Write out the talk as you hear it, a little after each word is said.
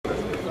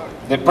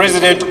the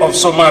President of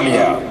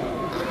Somalia,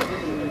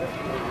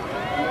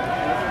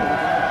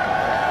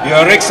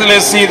 Your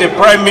Excellency, the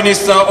Prime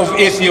Minister of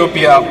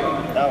Ethiopia,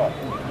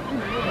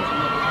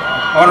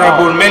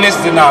 Honorable Meles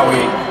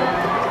Zenawi,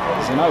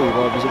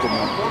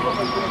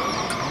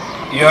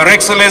 Your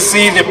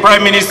Excellency, the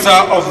Prime Minister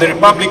of the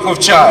Republic of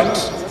Chad,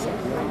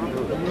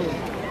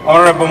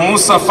 Honorable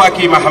Musa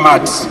Faki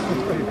Mahamat,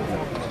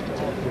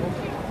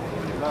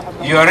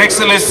 Your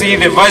Excellency,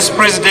 the Vice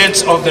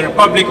President of the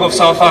Republic of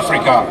South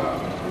Africa,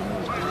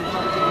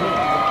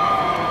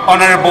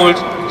 Honorable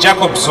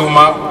Jacob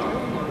Zuma,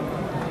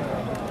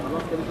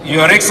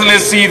 Your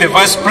Excellency, the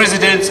Vice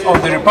President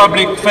of the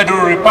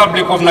Federal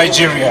Republic of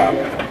Nigeria,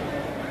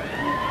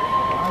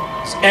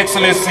 His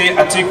Excellency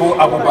Atiku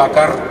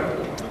Abubakar,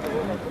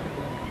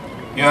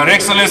 Your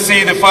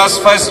Excellency, the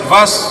first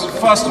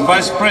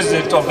Vice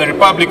President of the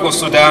Republic of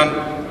Sudan,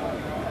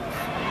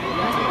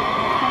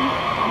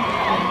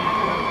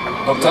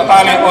 Dr.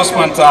 Ali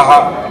Osman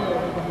Taha,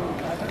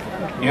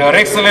 Your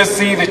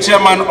Excellency, the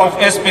Chairman of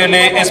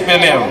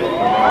SPLA-SPLM,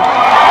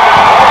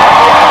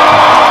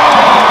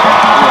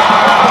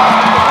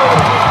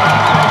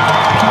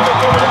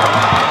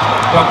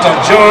 Dr.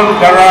 John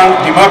Garang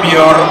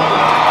Dimabior,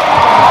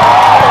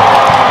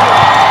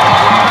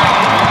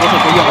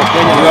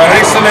 Your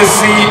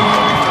Excellency,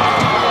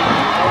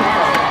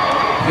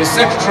 the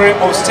Secretary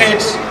of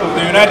State of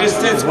the United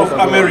States of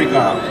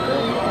America,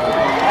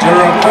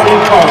 General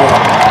Colin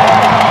Powell,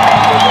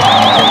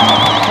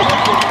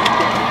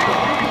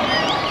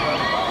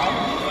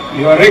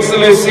 Your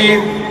Excellency,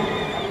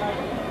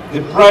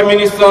 the Prime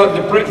Minister,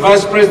 the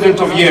Vice President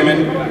of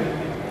Yemen,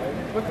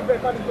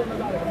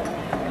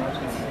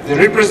 the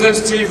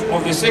representative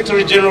of the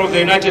Secretary General of the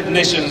United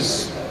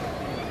Nations,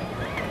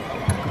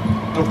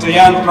 Dr.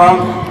 Jan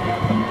Trump,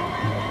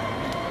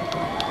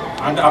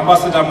 and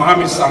Ambassador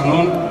Mohammed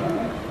Sahnoun,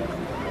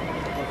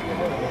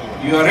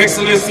 Your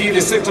Excellency,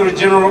 the Secretary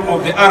General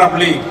of the Arab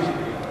League,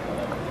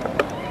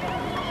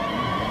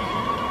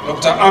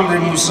 Dr. Amri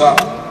Musa,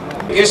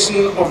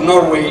 delegation of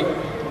Norway,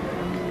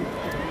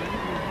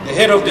 the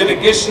head of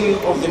delegation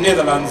of the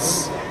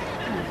Netherlands,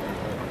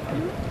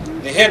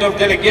 the head of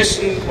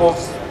delegation of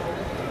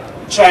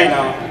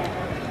China,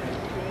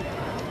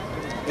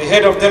 the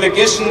head of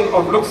delegation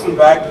of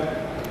Luxembourg,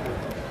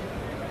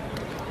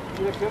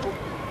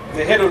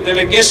 the head of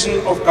delegation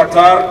of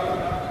Qatar,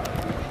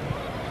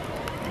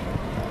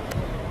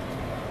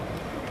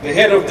 the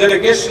head of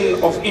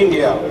delegation of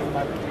India,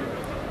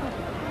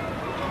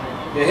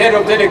 the head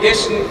of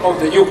delegation of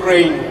the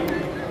Ukraine,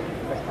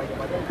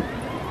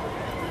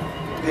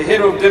 the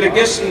head of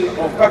delegation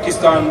of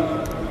Pakistan,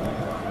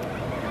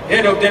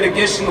 head of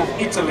delegation of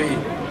Italy,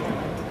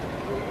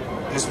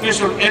 the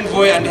special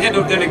envoy and head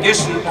of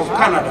delegation of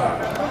Canada,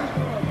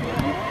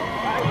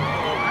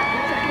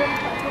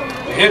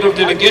 the head of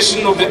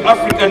delegation of the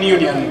African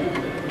Union,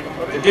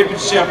 the deputy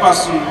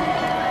chairperson,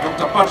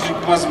 Dr. Patrick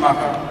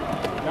Mazmaka,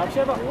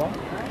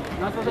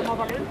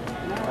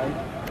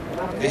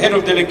 the head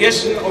of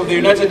delegation of the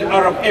United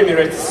Arab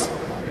Emirates,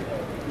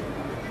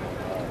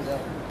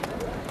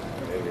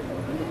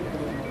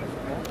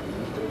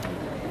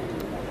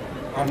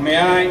 and may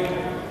I,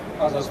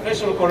 as a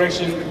special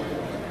correction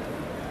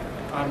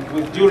and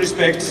with due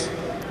respect,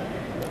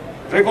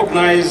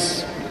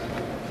 recognize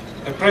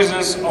the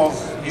presence of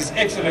His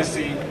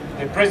Excellency,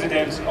 the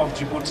President of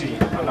Djibouti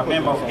and a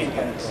member of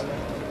IGAD.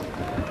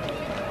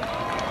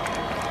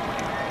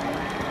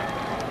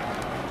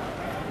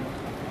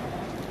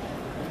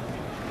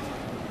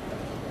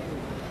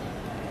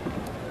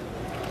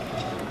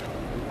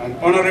 And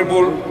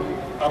Honorable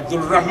Abdul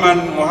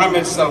Rahman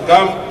Mohammed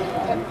Salgam,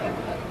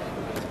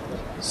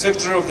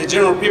 Secretary of the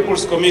General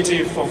People's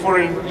Committee for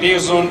Foreign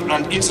Liaison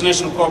and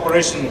International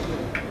Cooperation,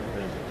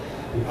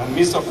 and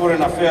Minister of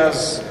Foreign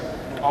Affairs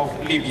of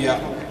Libya.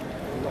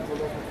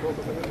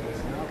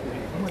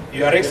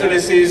 Your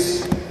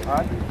Excellencies,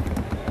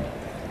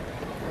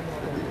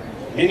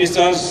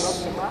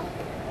 Ministers,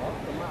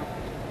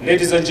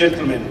 ladies and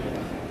gentlemen,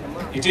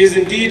 it is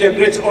indeed a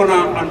great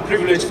honor and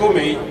privilege for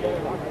me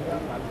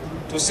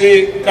to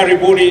say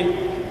Karibuni,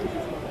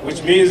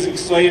 which means in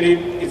Swahili,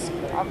 it's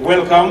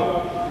welcome,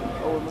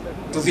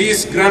 to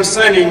this grand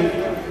signing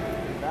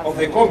of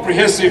the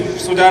comprehensive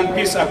Sudan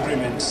peace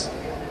agreement.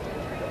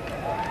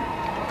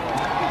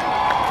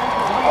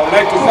 I would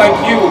like to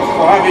thank you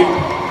for having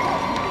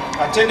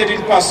attended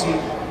in person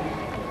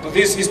to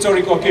this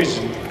historic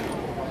occasion.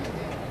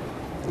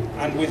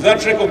 And with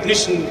that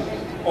recognition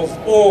of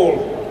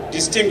all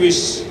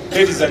distinguished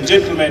ladies and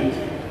gentlemen,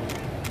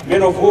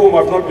 many of whom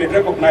have not been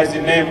recognized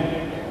in name,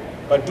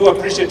 but do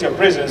appreciate your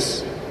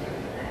presence,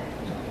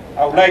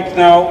 I would like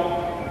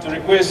now to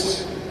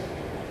request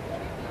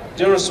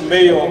General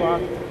Sumeyo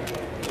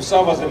to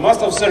serve as the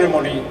master of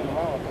ceremony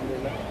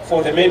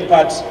for the main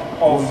part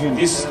of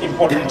this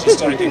important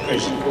historic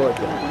occasion.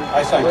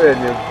 I thank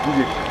you.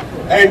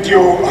 Thank you,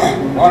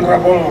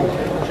 Honorable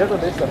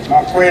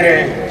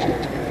Makwere.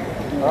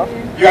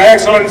 Your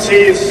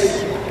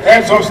Excellencies,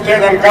 heads of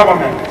state and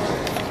government,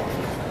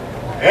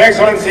 Your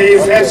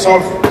Excellencies, heads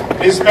of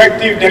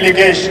respective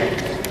delegations,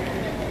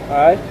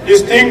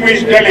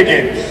 distinguished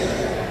delegates,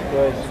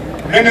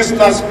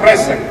 ministers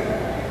present,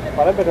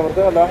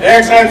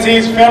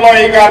 Excellencies, fellow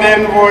IGAD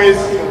envoys,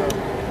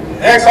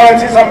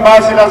 Excellencies,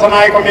 ambassadors and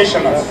high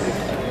commissioners,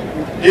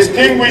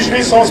 distinguished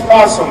resource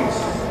persons,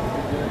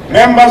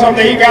 members of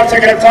the IGAD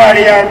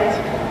Secretariat,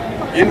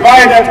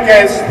 invited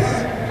guests,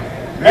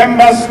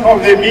 members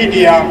of the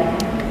media,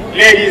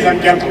 ladies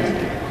and gentlemen.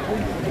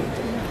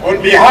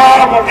 On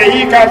behalf of the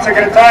IGAD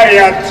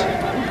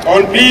Secretariat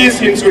on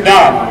Peace in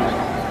Sudan,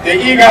 the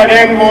IGAD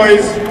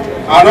envoys,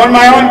 and on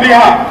my own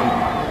behalf,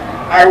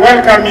 I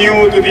welcome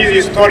you to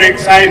this historic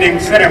signing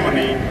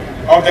ceremony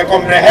of the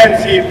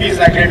Comprehensive Peace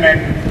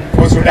Agreement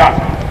for Sudan.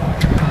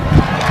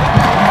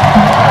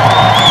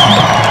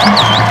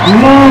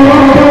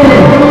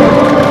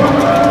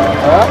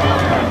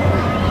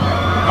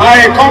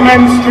 My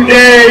comments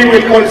today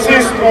will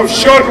consist of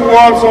short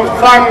words of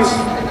thanks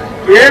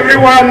to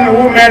everyone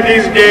who made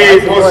this day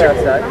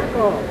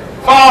possible.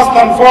 First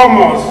and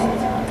foremost,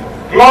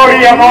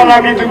 glory and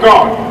honor be to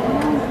God.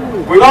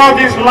 Without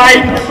His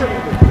light,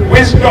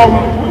 wisdom,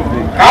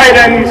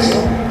 guidance,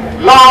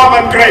 love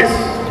and grace,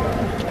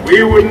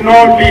 we would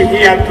not be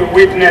here to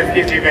witness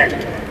this event.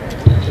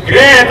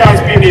 Great has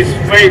been His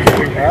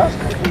faithfulness.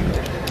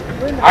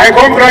 I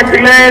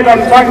congratulate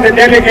and thank the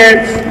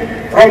delegates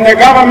from the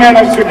government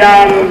of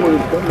Sudan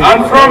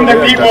and from the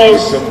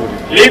People's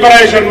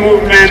Liberation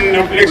Movement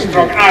of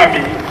Livestock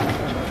Army,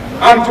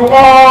 and to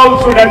all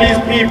Sudanese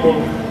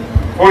people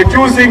for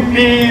choosing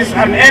peace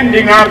and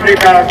ending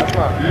Africa's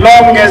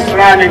longest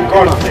running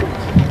conflict.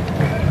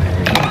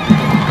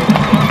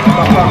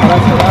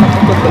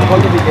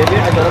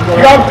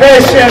 Your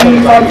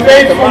patience and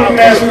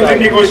faithfulness to the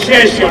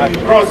negotiation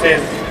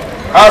process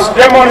has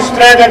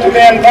demonstrated to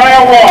the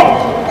entire world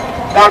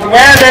that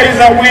where there is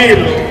a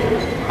will,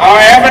 our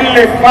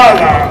Heavenly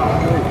Father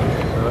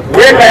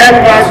will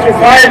help us to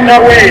find a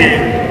way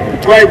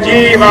to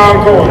achieve our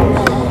goals.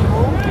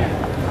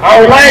 I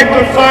would like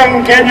to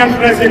thank Kenyan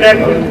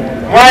President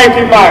Mwai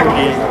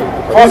Kibaki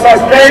for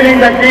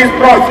sustaining the peace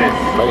process.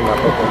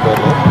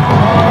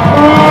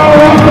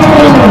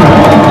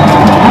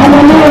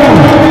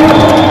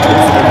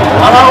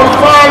 And I would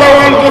further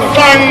want to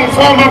thank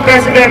former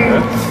President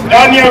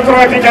Daniel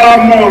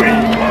Arap Moi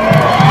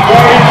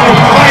for his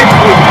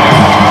insightfulness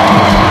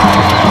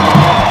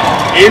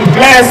in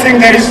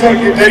placing the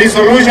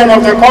resolution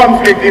of the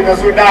conflict in the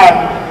Sudan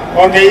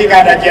on the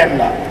IGAD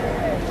agenda.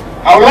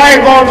 I would like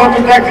also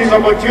to take this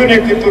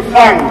opportunity to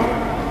thank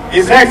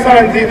His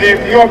Excellency the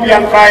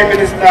Ethiopian Prime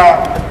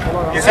Minister,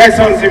 His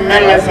Excellency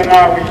Meles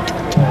Zenawi.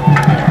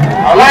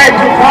 I would like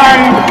to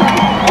thank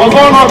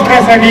also not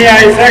present here,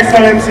 His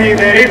Excellency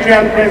the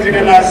Eritrean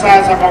President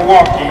Isaias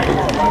Afwerki,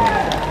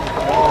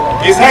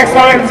 His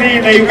Excellency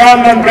the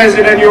Ugandan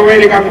President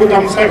Yoweri Kaguta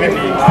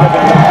Museveni,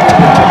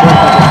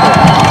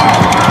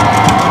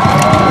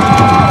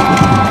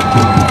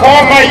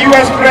 former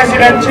U.S.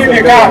 President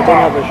Jimmy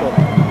Carter,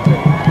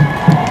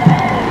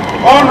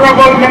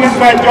 Honorable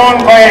Minister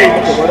John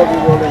Page,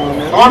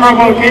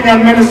 Honorable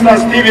Kenyan Minister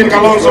Stephen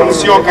Kalonzo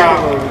Musyoka,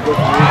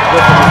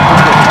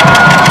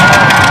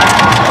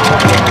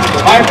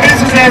 my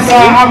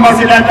predecessor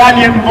Ambassador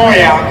Daniel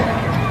Boya,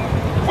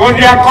 for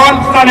their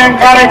constant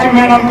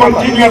encouragement and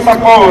continuous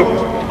support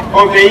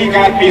of the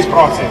IGAD peace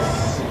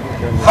process.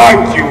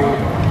 Thank you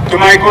to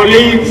my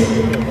colleagues,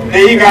 the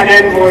IGAD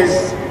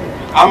envoys,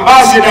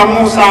 Ambassador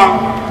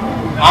Musa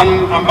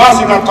and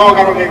Ambassador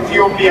Togar of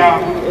Ethiopia,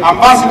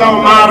 Ambassador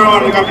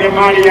Omaro and Gabriel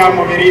Mariam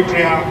of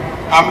Eritrea,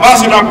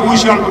 Ambassador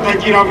Bush and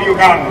Kutajira of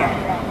Uganda,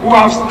 who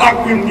have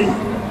stuck with me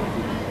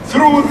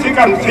through thick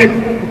and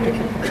thin,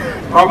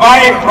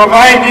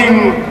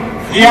 providing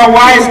their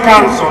wise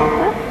counsel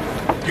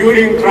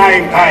during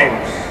trying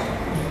times.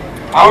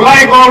 I would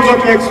like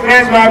also to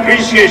express my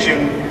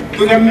appreciation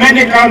to the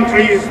many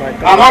countries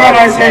and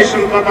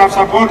organizations that have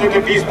supported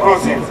the peace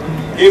process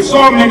in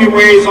so many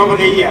ways over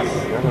the years.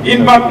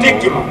 In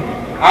particular,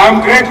 I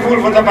am grateful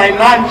for the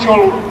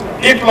financial,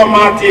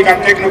 diplomatic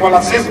and technical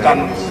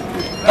assistance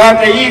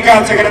that the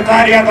IGAD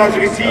Secretariat has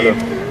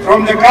received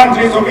from the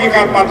countries of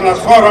IGAD Partners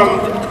Forum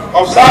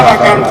of SADC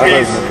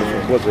countries,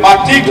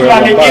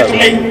 particularly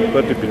Italy,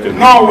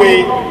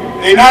 Norway,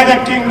 the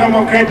United Kingdom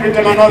of Great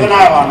Britain and Northern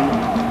Ireland,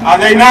 and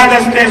the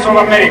United States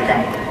of America,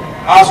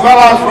 as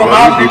well as from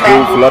Africa,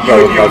 Union,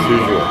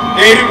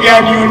 the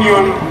European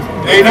Union,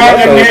 the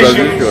United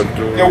Nations,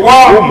 the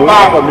World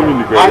Bank,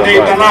 and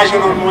the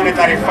International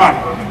Monetary Fund.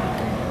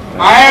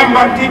 I am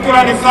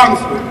particularly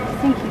thankful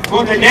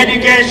for the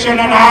dedication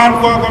and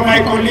hard work of my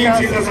colleagues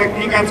in the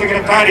IGAD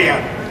Secretariat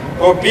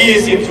for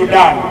Peace in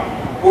Sudan,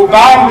 who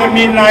burned the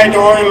midnight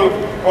oil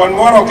on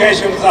more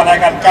occasions than I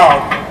can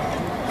count.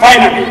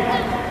 Finally,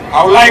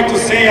 I would like to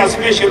say a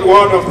special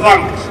word of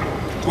thanks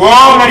to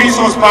all the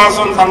resource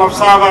persons and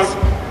observers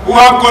who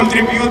have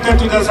contributed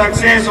to the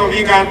success of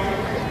IGAD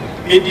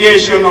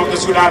mediation of the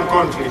Sudan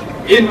conflict.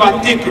 In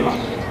particular,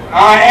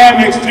 I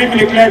am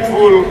extremely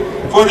grateful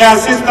for the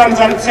assistance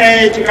and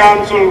sage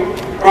counsel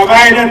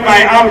provided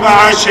by Alva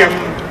Hashem